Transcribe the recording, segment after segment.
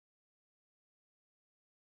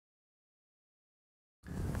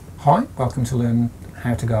Hi, welcome to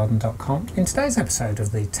learnhowtogarden.com. In today's episode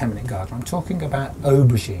of the 10-Minute Garden, I'm talking about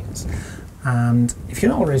aubergines. And if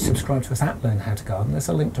you're not already subscribed to us at Learn How to Garden, there's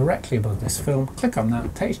a link directly above this film. Click on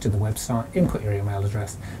that, takes you to the website, input your email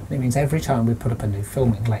address, and it means every time we put up a new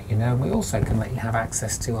film, we can let you know. And we also can let you have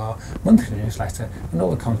access to our monthly newsletter and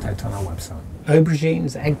all the content on our website.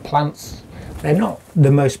 Aubergines, eggplants, they're not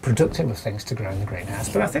the most productive of things to grow in the greenhouse,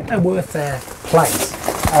 but I think they're worth their place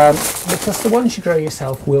because the ones you grow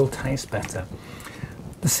yourself will taste better.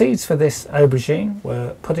 The seeds for this aubergine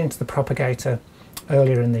were put into the propagator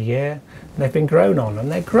earlier in the year. They've been grown on, and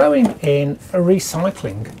they're growing in a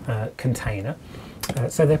recycling container,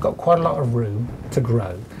 so they've got quite a lot of room to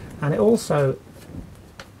grow, and it also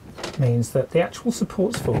means that the actual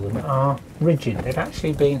supports for them are rigid. They've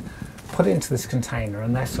actually been put into this container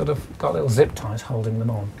and they're sort of got little zip ties holding them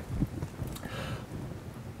on.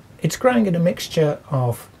 It's growing in a mixture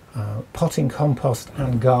of potting compost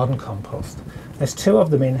and garden compost. There's two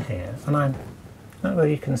of them in here, and I don't know whether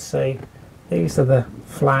you can see, these are the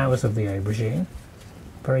flowers of the aubergine,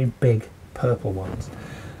 very big purple ones.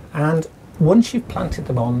 And once you've planted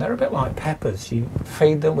them on, they're a bit like peppers. You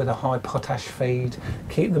feed them with a high potash feed,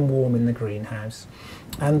 keep them warm in the greenhouse,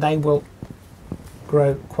 and they will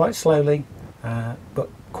grow quite slowly but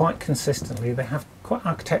quite consistently. They have quite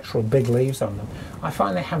architectural big leaves on them. I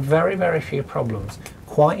find they have very few problems,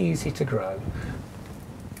 quite easy to grow.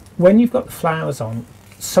 When you've got the flowers on,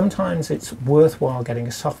 sometimes it's worthwhile getting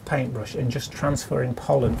a soft paintbrush and just transferring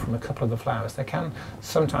pollen from a couple of the flowers. They can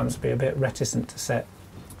sometimes be a bit reticent to set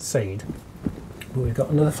seed. But we've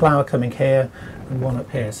got another flower coming here and one up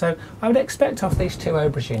here. So I would expect off these two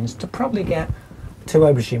aubergines to probably get two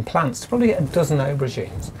aubergine plants, to probably get a dozen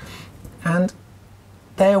aubergines. And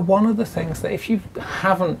they're one of the things that if you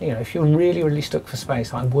haven't, if you're really stuck for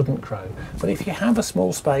space, I wouldn't grow. But if you have a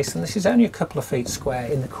small space, and this is only a couple of feet square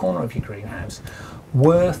in the corner of your greenhouse,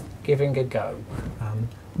 worth giving a go.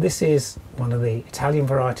 This is one of the Italian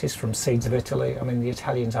varieties from Seeds of Italy. I mean, the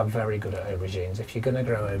Italians are very good at aubergines. If you're going to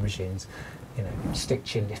grow aubergines, stick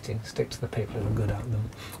to your knitting, stick to the people who are good at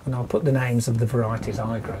them. And I'll put the names of the varieties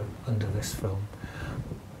I grow under this film.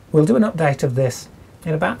 We'll do an update of this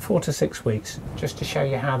in about 4 to 6 weeks, just to show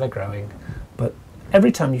you how they're growing. But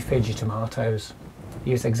every time you feed your tomatoes,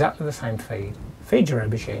 use exactly the same feed, feed your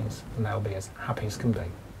aubergines, and they'll be as happy as can be.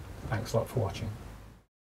 Thanks a lot for watching.